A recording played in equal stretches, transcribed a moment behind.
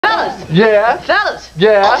Yeah. Fellas.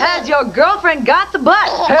 Yeah. Has your girlfriend got the butt?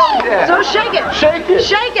 Hell yeah. So shake it. Shake it.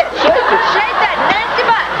 Shake it. Shake it. Shake that nasty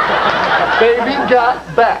butt. Baby got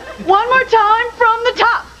back. One more time from the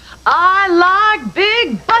top. I like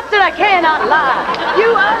big butts and I cannot lie.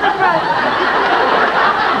 You other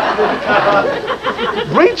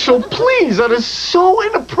Rachel, please, that is so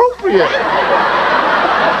inappropriate.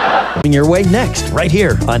 Your way next, right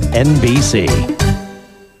here on NBC.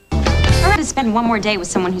 I'd rather spend one more day with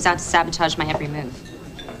someone who's out to sabotage my every move.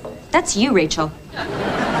 That's you, Rachel.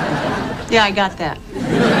 Yeah, I got that.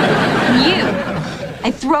 You.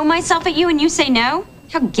 I throw myself at you and you say no?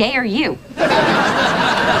 How gay are you?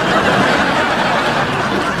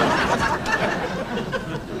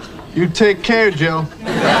 You take care, Jill.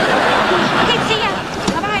 Okay, see ya.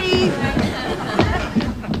 Bye-bye.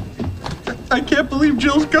 I can't believe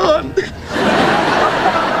Jill's gone.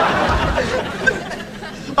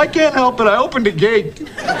 I can't help it. I opened the gate.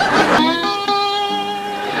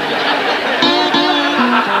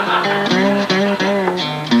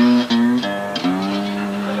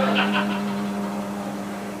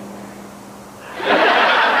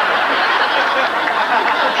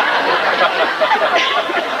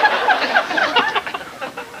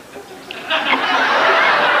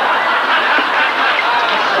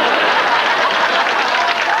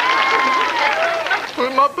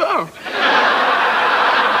 Put my bell.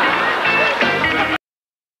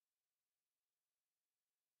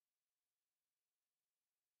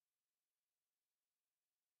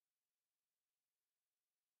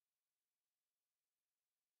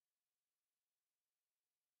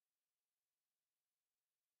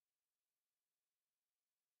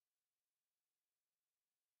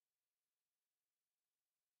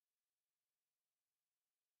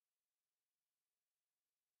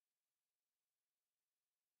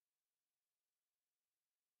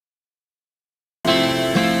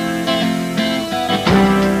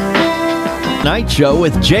 Night Show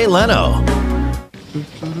with Jay Leno.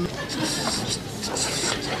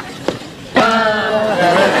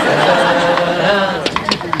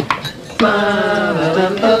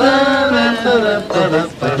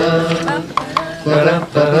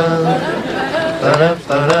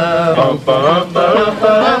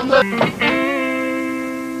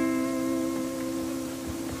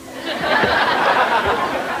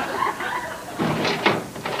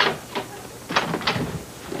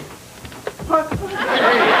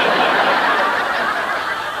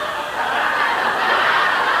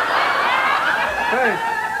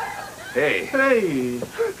 Hey. Hey.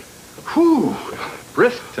 Whew.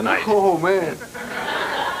 Brisk tonight. Oh, man.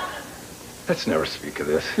 Let's never speak of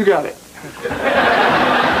this. You got it.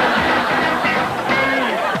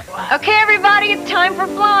 Okay, everybody, it's time for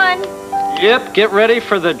flying. Yep, get ready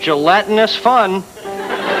for the gelatinous fun.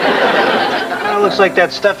 Kinda looks like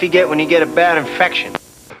that stuff you get when you get a bad infection.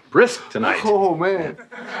 Brisk tonight. Oh, man.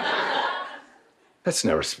 Let's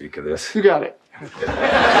never speak of this. You got it.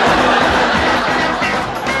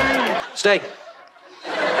 Stay.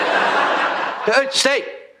 Stay.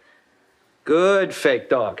 Good fake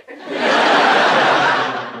dog.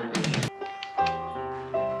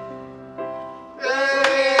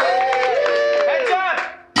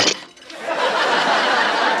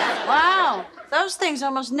 Wow, those things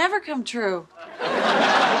almost never come true.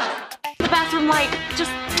 The bathroom light,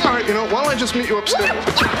 just... All right, why don't I just meet you upstairs?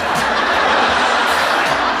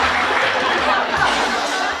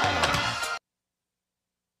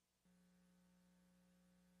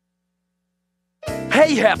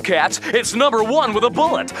 Hey, Hepcats, it's #1 with a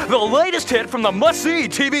bullet, the latest hit from the must-see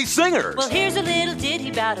TV singers. Well, here's a little ditty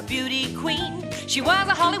about a beauty queen. She was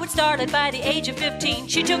a Hollywood starlet by the age of 15.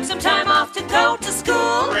 She took some time off to go to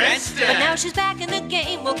school. Princeton. But now she's back in the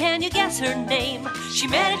game. Well, can you guess her name? She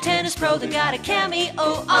met a tennis pro that got a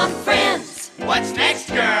cameo on Friends. What's next,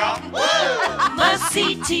 girl?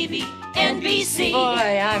 Must-see TV, NBC.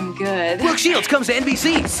 Boy, I'm good. Brooke Shields comes to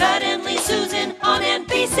NBC. Suddenly Susan on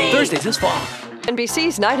NBC. Thursdays this fall.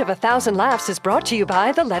 NBC's Night of 1,000 Laughs is brought to you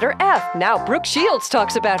by the letter F. Now Brooke Shields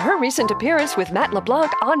talks about her recent appearance with Matt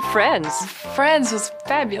LeBlanc on Friends. Friends was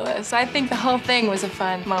fabulous. I think the whole thing was a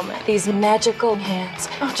fun moment. These magical hands.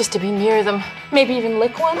 Oh, just to be near them. Maybe even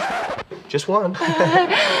lick one. Just one.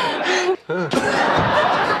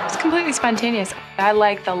 It's completely spontaneous. I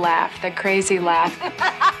like the laugh, the crazy laugh.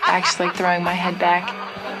 Actually throwing my head back.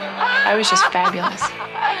 I was just fabulous.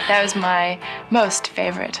 That was my most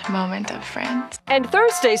favorite moment of Friends. And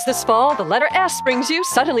Thursdays this fall, the letter S brings you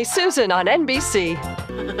Suddenly Susan on NBC.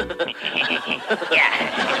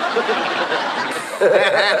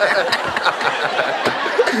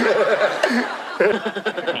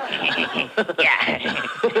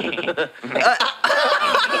 Yeah.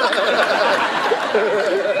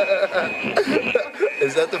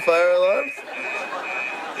 Is that the fire alarm?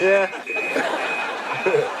 Yeah.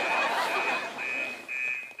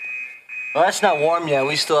 Well, that's not warm yet.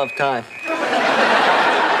 We still have time.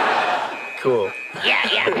 Cool.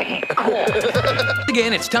 Yeah, cool.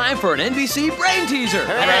 Again, it's time for an NBC brain teaser.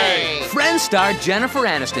 Hooray! Friends star Jennifer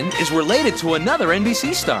Aniston is related to another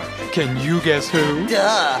NBC star. Can you guess who?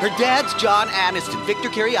 Duh. Her dad's John Aniston, Victor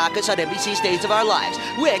Kiriakis on NBC's Days of Our Lives,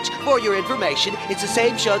 which, for your information, is the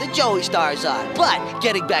same show that Joey stars on. But,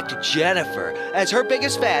 getting back to Jennifer, as her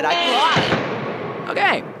biggest fan,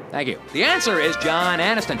 Okay, thank you. The answer is John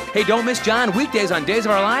Aniston. Hey, don't miss John weekdays on Days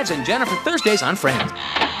of Our Lives and Jennifer Thursdays on Friends.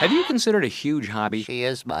 Have you considered a huge hobby? She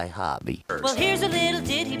is my hobby. Well, here's a little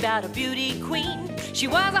ditty about a beauty queen. She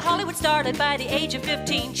was a Hollywood starlet by the age of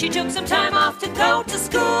 15. She took some time off to go to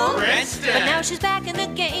school. Princeton. But now she's back in the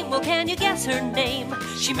game. Well, can you guess her name?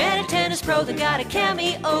 She met a tennis pro that got a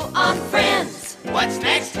cameo on Friends. What's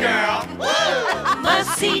next, girl?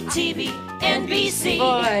 Must-see TV, NBC.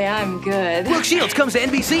 Boy, I'm good. Brooke Shields comes to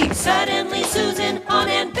NBC. Suddenly Susan on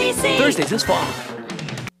NBC. Thursdays this fall.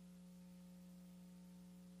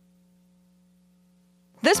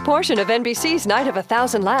 This portion of NBC's Night of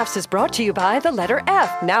 1,000 Laughs is brought to you by the letter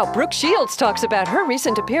F. Now, Brooke Shields talks about her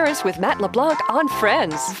recent appearance with Matt LeBlanc on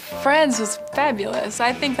Friends. Friends was fabulous.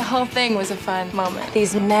 I think the whole thing was a fun moment.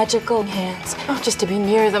 These magical hands. Oh, just to be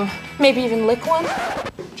near them. Maybe even lick one.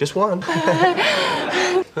 Just one.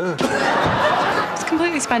 It's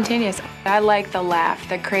completely spontaneous. I like the laugh,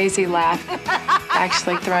 the crazy laugh.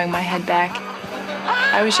 Actually throwing my head back.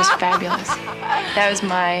 I was just fabulous. That was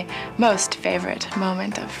my most favorite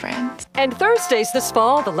moment of Friends. And Thursdays this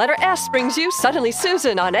fall, the letter S brings you Suddenly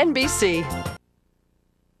Susan on NBC.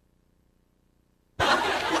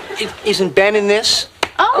 Isn't Ben in this?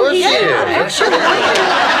 Oh, yeah.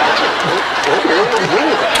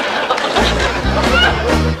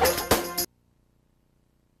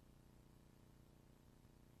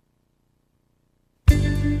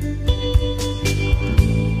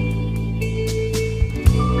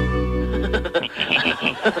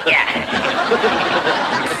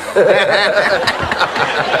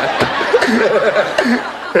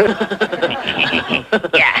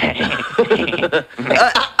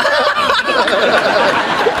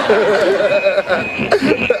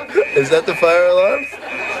 Is that the fire alarm?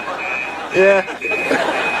 Yeah.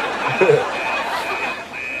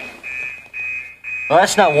 Well,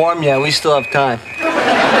 that's not warm yet. We still have time.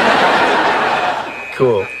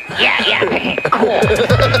 Cool. Yeah, cool.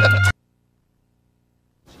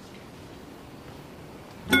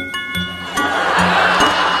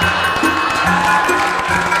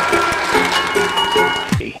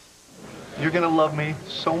 You're gonna love me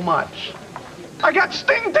so much. I got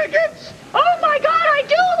Sting tickets! Oh my God, I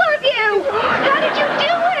do love you! How did you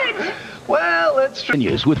do it? Well, let's just...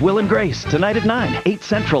 News with Will and Grace, tonight at 9, 8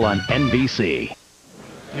 Central on NBC.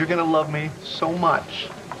 You're gonna love me so much.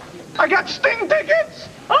 I got Sting tickets!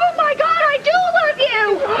 Oh my God, I do love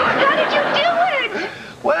you! How did you do it?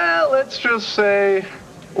 Well, let's just say...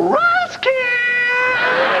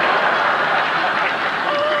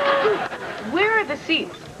 Where are the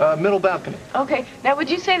seats? Middle balcony. Okay, now would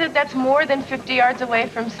you say that that's more than 50 yards away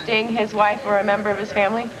from Sting, his wife, or a member of his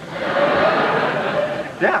family?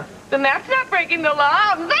 Yeah. Then that's not breaking the law.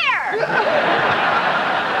 I'm there!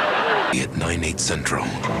 At 9/8 Central.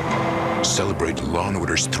 Celebrate Law &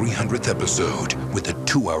 Order's 300th episode with a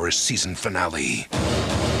 2-hour season finale.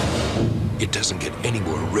 It doesn't get any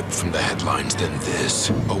more ripped from the headlines than this.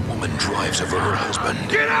 A woman drives over her husband.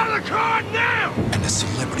 Get out of the car now! And a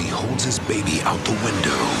celebrity holds his baby out the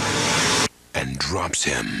window and drops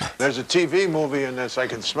him. There's a TV movie in this. I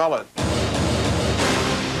can smell it.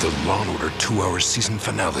 The Law & Order 2-hour season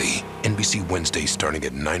finale. NBC Wednesday starting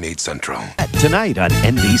at 9/8 Central. Tonight on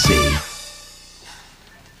NBC.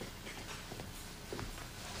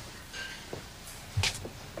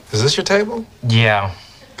 Is this your table? Yeah.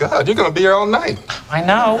 God, you're gonna be here all night. I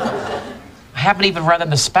know. I haven't even read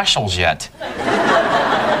the specials yet.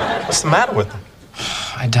 What's the matter with them?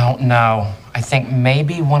 I don't know. I think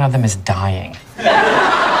maybe one of them is dying.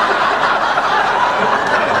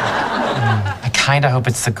 I kind of hope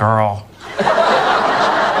it's the girl.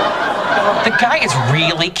 The guy is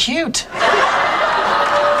really cute.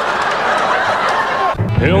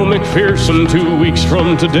 Bill McPherson 2 weeks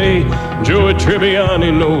from today. Joey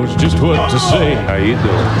Tribbiani knows just what to say. How you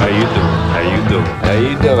doing? How you doing? How you doing? How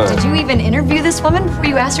you doing? Did you even interview this woman before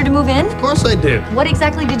you asked her to move in? Of course I did. What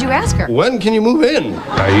exactly did you ask her? When can you move in?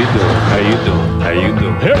 How you doing? How you doing? How you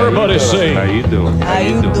doing? Everybody say, How you doing? How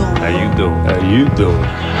you doing? How you doing? How you doing?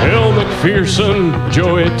 Bill McPherson,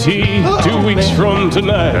 Joey T, 2 weeks from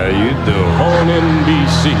tonight. How you doing? On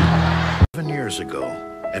NBC. 7 years ago,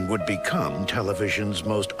 and would become television's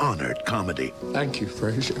most honored comedy. Thank you,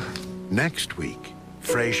 Frasier. Next week,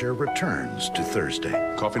 Frasier returns to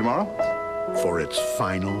Thursday. Coffee tomorrow? For its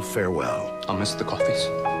final farewell. I'll miss the coffees.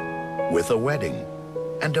 With a wedding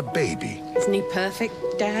and a baby. Isn't he perfect,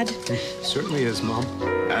 Dad? Certainly is, Mom.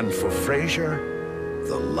 And for Frasier,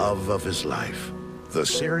 the love of his life. The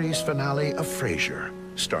series finale of Frasier,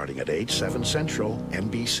 starting at 8/7 Central,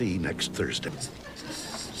 NBC next Thursday.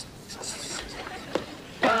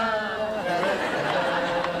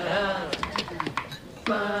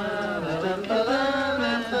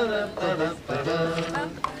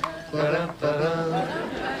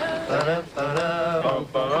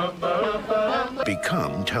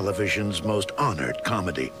 Become television's most honored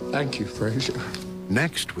comedy. Thank you, Frasier.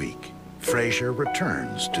 Next week, Frasier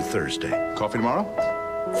returns to Thursday. Coffee tomorrow?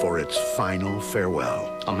 For its final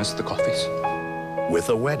farewell. I'll miss the coffees. With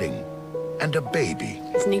a wedding and a baby.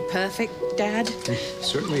 Isn't he perfect, Dad?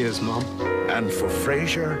 Certainly is, Mom. And for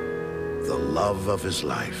Frasier, the love of his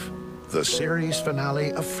life. The series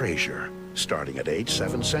finale of Frasier, starting at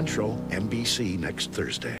 8/7 Central, NBC next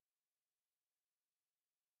Thursday.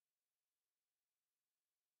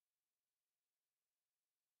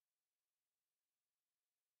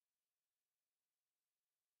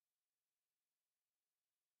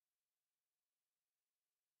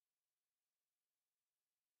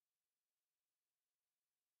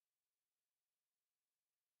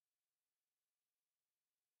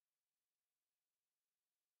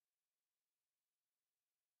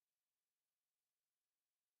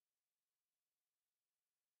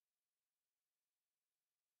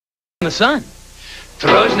 The sun.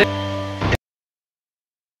 Throws the...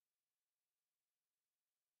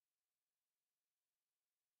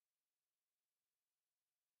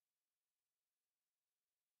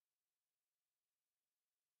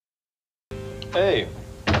 Hey.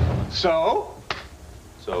 So?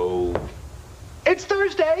 It's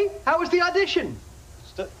Thursday. How was the audition?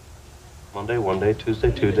 Monday, one day,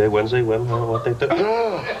 Tuesday, Wednesday, what they do?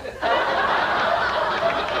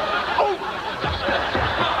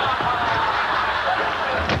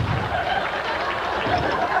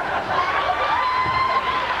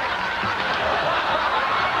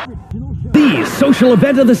 The social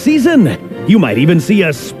event of the season. You might even see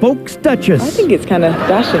a spokes duchess. I think it's kind of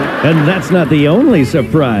dashing. And that's not the only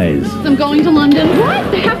surprise. I'm going to London. What?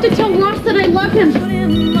 I have to tell Ross that I love him.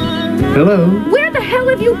 Hello? Where the hell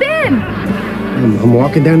have you been? I'm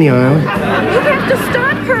walking down the aisle. You have to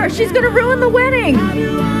stop her. She's going to ruin the wedding.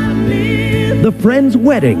 The Friends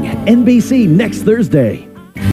Wedding, NBC next Thursday.